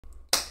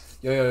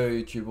Yo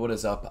YouTube, what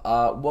is up?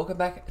 Welcome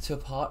back to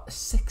part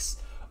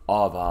 6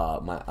 of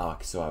my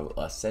Ark Survival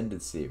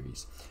Ascended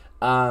series.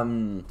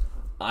 I'm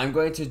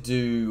glad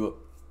you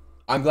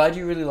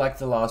really liked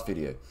the last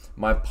video.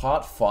 My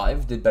part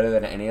 5 did better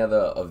than any other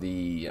of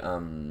the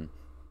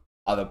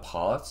other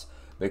parts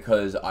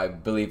because I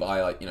believe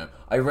I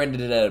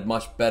rendered it at a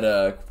much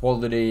better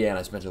quality and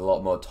I spent a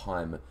lot more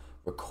time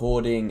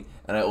recording,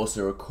 and I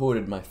also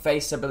recorded my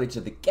face separately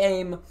to the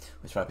game,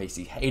 which my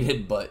PC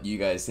hated, but you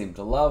guys seem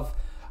to love.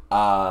 So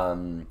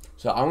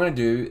I'm going to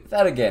do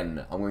that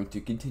again. I'm going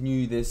to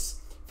continue this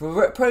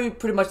for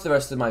pretty much the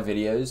rest of my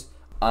videos.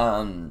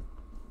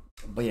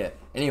 But yeah,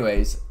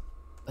 anyways,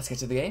 let's get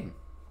to the game.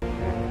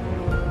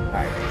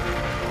 Alright,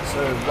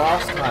 so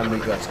last time we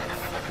got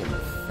fucking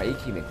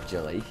Fakey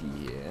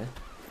McJalakey here.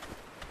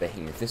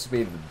 Thinking if this would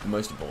be the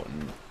most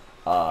important,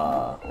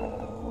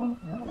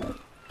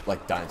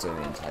 like dinosaur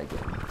in the entire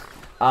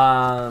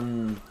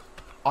game.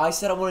 I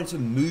said I wanted to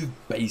move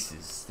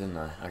bases, didn't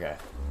I? Okay.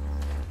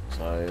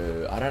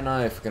 So, I don't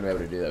know if we're going to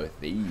be able to do that with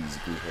these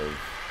group of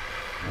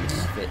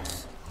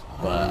misfits.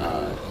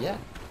 But, yeah.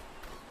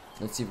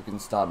 Let's see if we can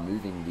start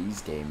moving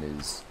these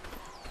gamers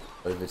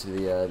over to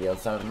the other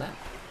side of the map.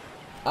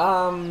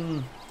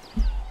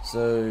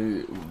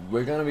 So,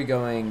 we're going to be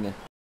going...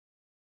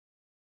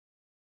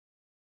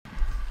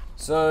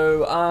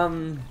 So,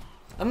 I'm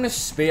going to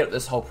speed up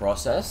this whole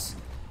process.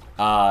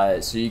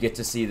 So you get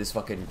to see this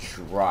fucking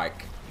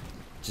trike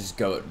just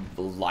go at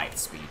light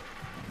speed.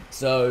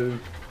 So...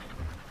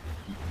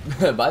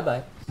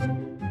 Bye-bye.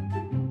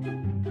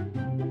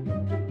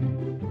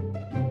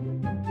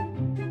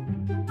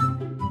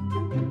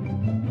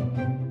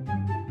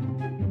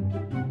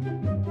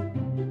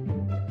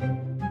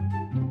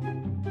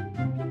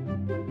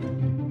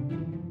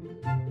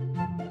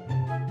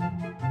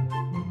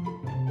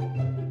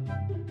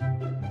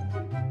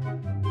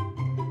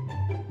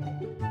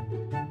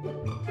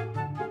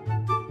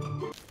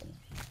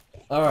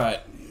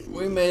 Alright,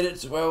 we made it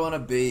to where I want to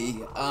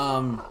be.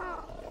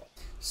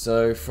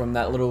 So from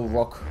that little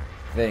rock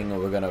thing,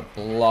 we're gonna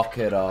block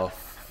it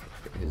off.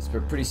 It's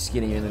pretty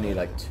skinny, you only need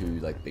like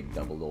 2 big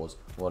double doors,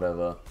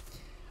 whatever.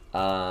 We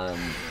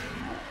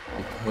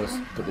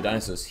put the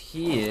dinosaurs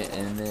here,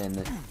 and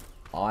then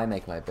I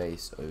make my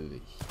base over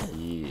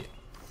here.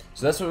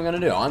 So that's what we're gonna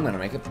do. I'm gonna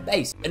make a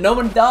base, and no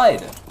one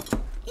died.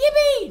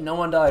 Yippee! No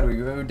one died. We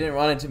didn't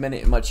run into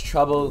much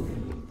trouble.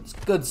 It's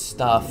good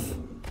stuff.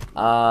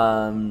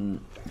 But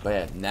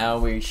yeah, now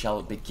we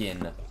shall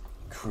begin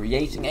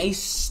creating a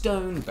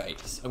stone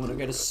base. I'm gonna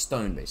get a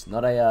stone base,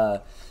 not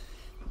a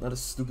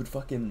stupid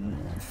fucking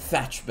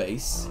thatch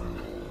base.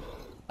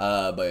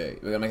 But yeah,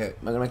 we're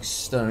gonna make a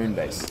stone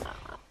base.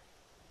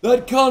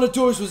 That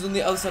Carnotaurus was on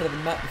the other side of the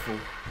map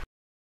before.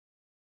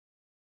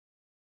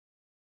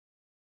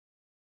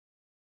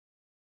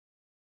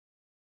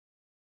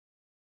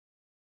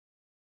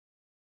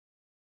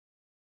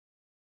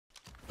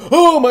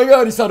 Oh my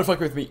god, he started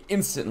fucking with me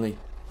instantly.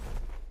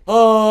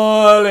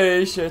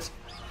 Holy shit.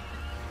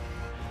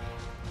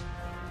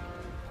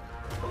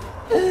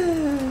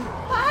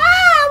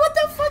 What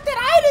the fuck did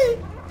I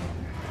do?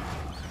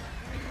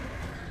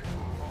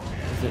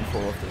 I didn't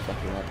fall off the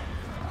fucking map.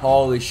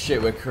 Holy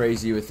shit, we're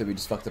crazy with it. We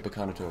just fucked up a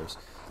Carnotaurus.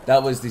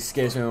 That was the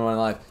scariest moment of my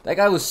life. That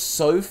guy was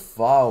so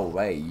far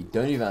away. You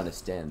don't even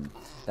understand.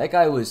 That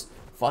guy was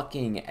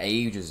fucking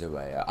ages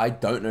away. I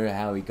don't know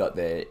how he got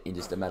there in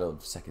just a matter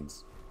of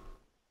seconds.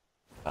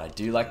 I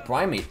do like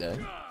prime meat though.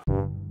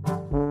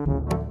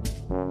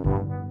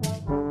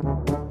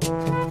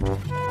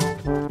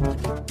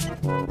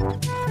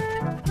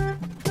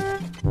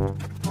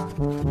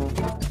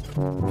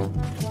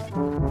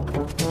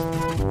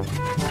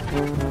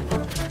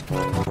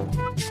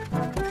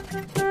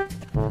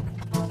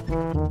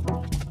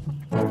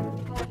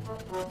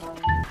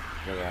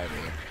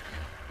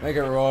 Make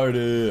it right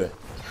here.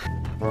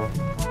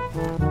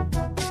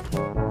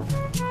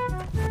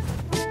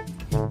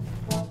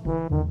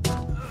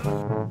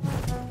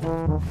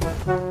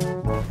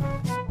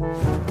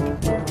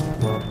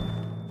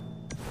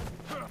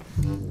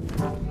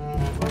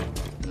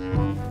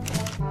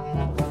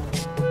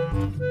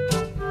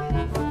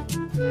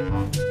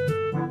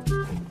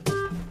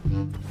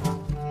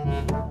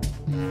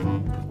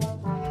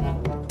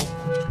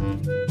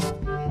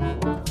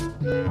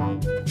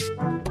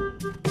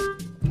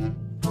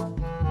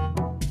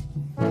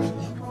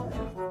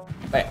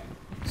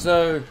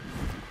 So,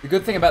 the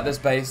good thing about this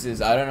base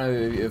is, I don't know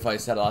if I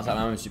said it last time,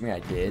 I'm assuming I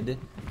did,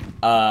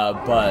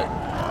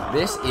 but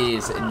this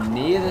is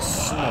near the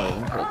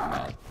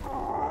snow.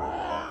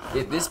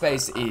 This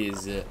base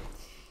is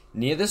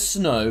near the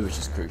snow, which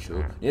is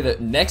crucial,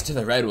 next to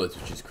the redwoods,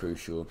 which is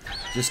crucial,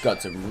 just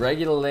got some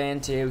regular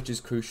land here, which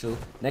is crucial,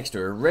 next to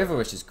a river,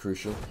 which is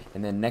crucial,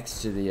 and then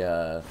next to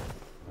the,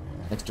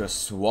 next to a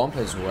swamp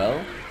as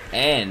well,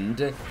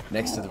 and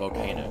next to the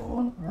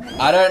volcano.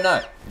 I don't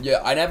know.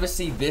 Yeah, I never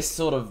see this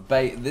sort of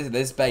base,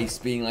 this base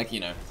being like,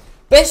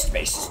 best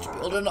bases to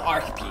build an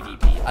Ark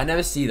PvP. I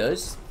never see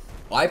those.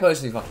 I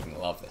personally fucking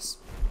love this.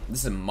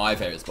 This is my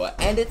favorite spot,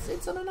 and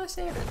it's on a nice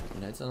area.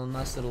 You know, it's on a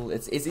nice little.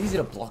 It's easy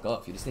to block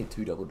off. You just need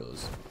 2 double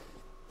doors.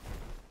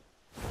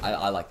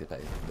 I like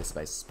the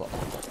space spot.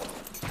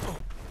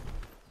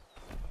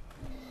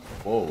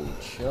 Whoa,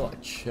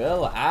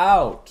 chill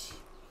out.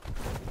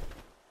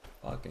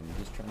 Fucking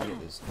just trying to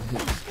get this. I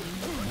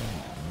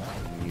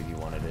knew he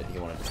wanted it. He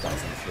wanted to start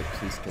some shit.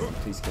 Please kill him.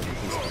 Please kill him.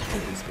 Please kill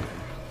him. Please kill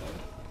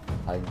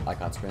him. I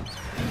can't sprint.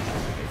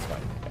 Okay, it's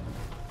fine. Okay.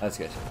 That's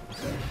good.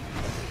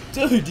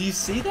 Dude, do you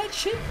see that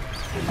shit?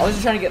 I was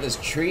just trying to get this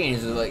tree and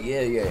he's just like,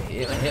 yeah,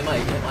 hit my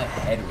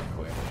head real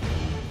quick.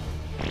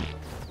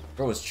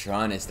 Bro was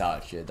trying to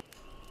start shit.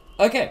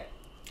 Okay,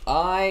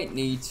 I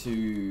need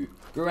to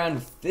go around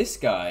with this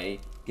guy,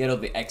 get all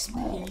the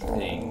XP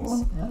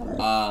things,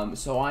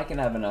 so I can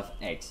have enough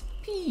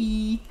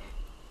XP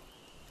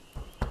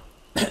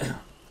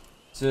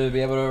to be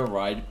able to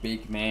ride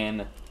big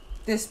man,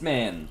 this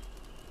man.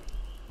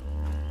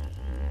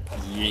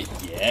 Yeah,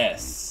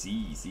 yes,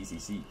 see.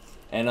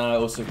 And I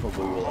also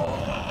probably will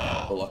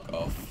block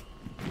off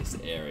this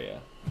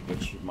area,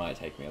 which might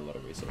take me a lot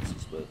of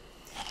resources, but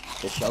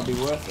it shall be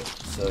worth it.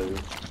 So,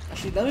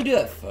 actually, let me do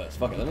that first.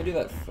 Fuck it, let me do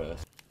that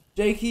first.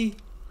 Jakey,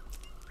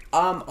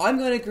 I'm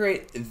gonna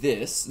create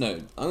this. No,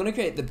 I'm gonna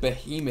create the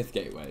behemoth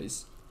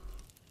gateways.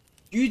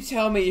 You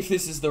tell me if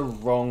this is the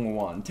wrong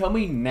one. Tell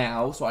me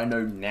now, so I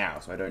know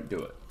now, so I don't do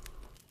it.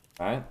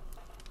 Alright?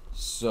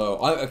 So,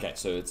 okay,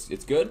 so it's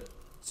good.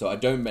 So I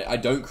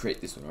don't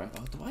create this one, right?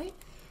 Oh, do I?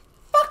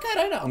 Fuck, I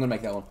don't know. I'm gonna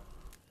make that one.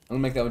 I'm gonna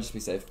make that one just to be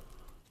safe.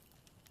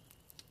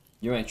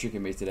 You ain't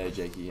tricking me today,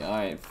 Jakey.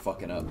 I ain't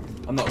fucking up.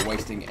 I'm not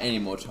wasting any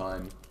more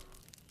time.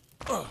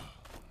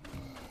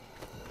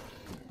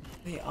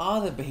 They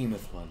are the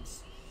behemoth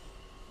ones.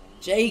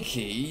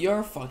 Jakey,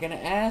 you're a fucking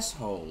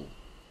asshole.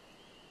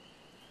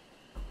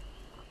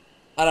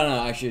 I don't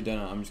know. Actually, I don't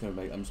know. I'm just gonna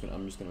make this.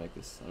 I'm just gonna make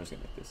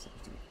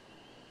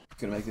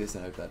this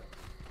and hope that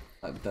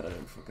I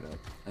don't fuck it up.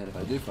 And if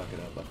I do fuck it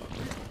up, I fuck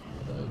it up.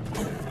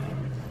 So,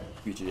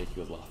 future Jakey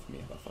will laugh at me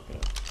if I fuck it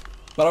up.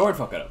 But I won't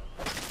fuck it up.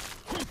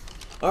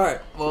 Alright,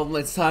 well,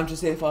 it's time to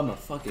see if I'm a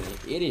fucking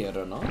idiot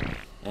or not.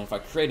 And if I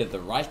created the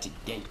right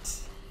gate.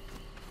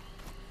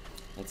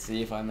 Let's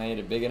see if I made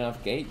a big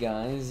enough gate,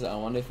 guys. I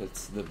wonder if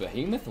it's the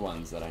behemoth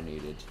ones that I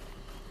needed.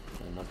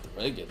 And not the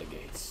regular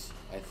gates.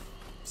 I'm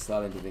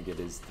starting to think it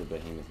is the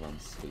behemoth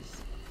ones.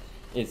 Because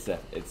it's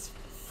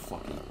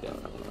fucking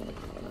definitely the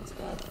behemoth ones.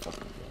 God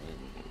fucking damn it.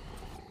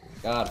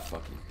 God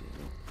fucking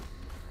damn it.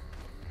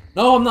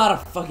 No, I'm not a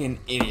fucking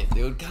idiot,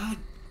 dude. God.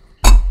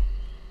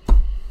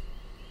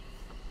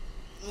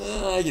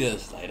 I can do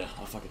this later.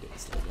 I'll fucking do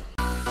this later.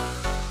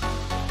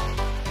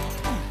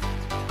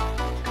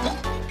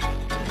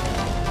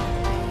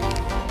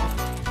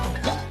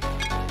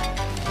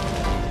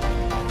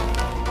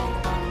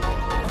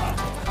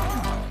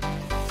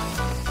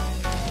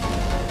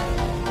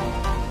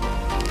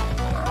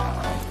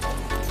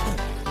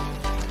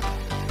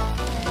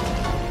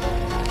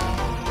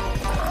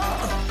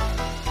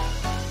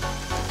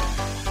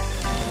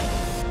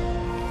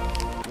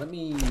 Let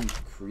me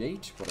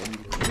create what I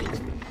need to create. Do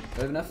I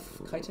have enough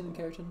chitin and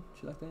keratin?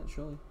 Should like that?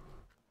 Surely.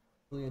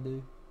 Surely I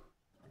do.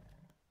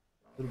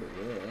 A little bit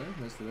there.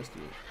 Where's the rest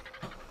of it?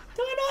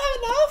 Do I not have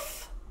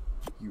enough?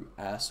 You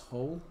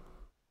asshole.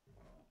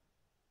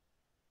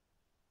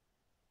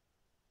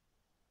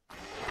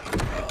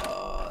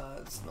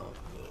 That's not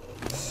good.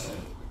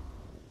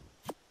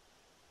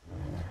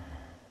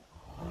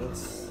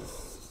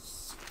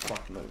 That's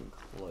fucking not even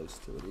close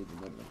to it, even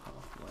not even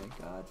halfway.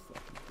 God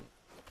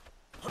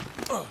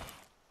fucking.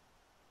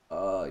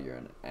 Oh, you're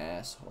an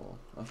asshole.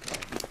 Okay.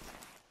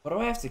 What do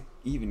I have to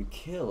even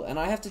kill? And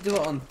I have to do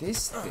it on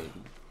this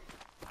thing.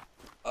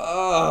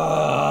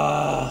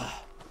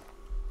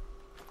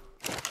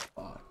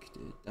 Fuck,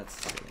 dude. That's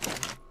silly.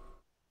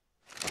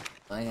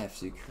 I have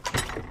to.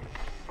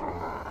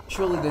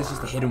 Surely there's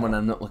just a hidden one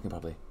I'm not looking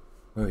properly.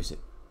 Where is it?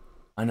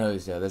 I know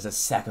there's a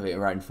sack of it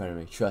right in front of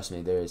me. Trust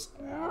me, there is.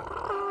 Why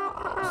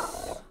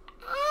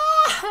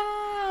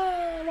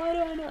do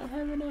I not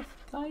have enough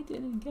chitin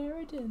and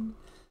keratin?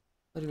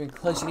 Not even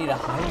close. You need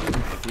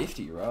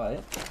 150,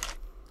 right?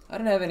 I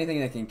don't have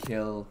anything that can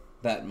kill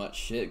that much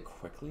shit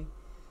quickly.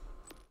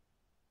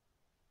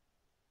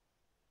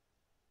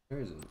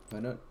 Where is it?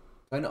 Oh,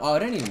 I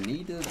don't even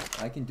need to.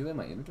 I can do it in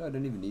my inventory. I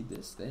don't even need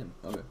this. Damn.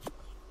 Okay.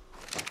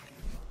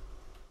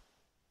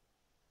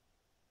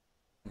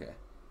 Okay.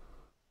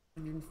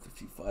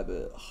 150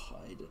 fiber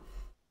hide.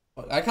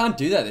 I can't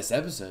do that this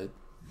episode.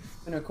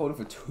 I've been recording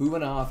for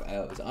 2.5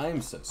 hours. I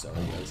am so sorry,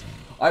 guys.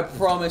 I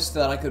promised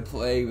that I could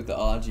play with the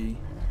RG.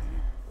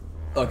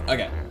 Look,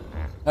 okay.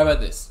 How about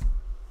this?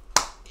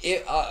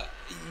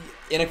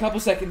 In a couple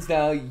seconds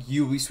now,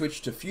 you'll be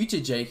switched to future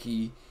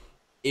Jakey.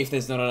 If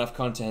there's not enough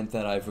content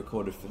that I've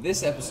recorded for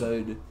this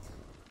episode,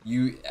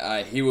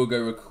 he will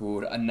go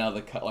record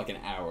another like an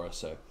hour or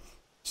so.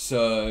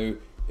 So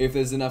if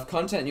there's enough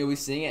content, you'll be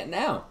seeing it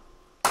now.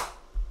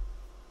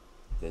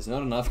 If there's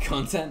not enough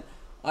content,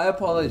 I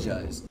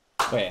apologize.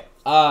 But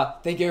yeah,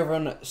 thank you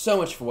everyone so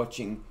much for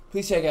watching.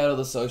 Please check out all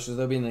the socials.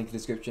 They'll be in the link in the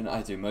description.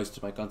 I do most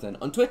of my content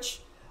on Twitch.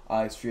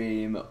 I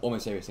stream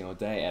almost every single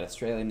day at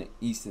Australian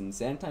Eastern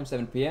Standard Time,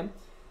 7 p.m.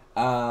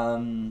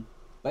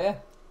 But yeah,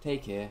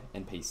 take care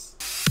and peace.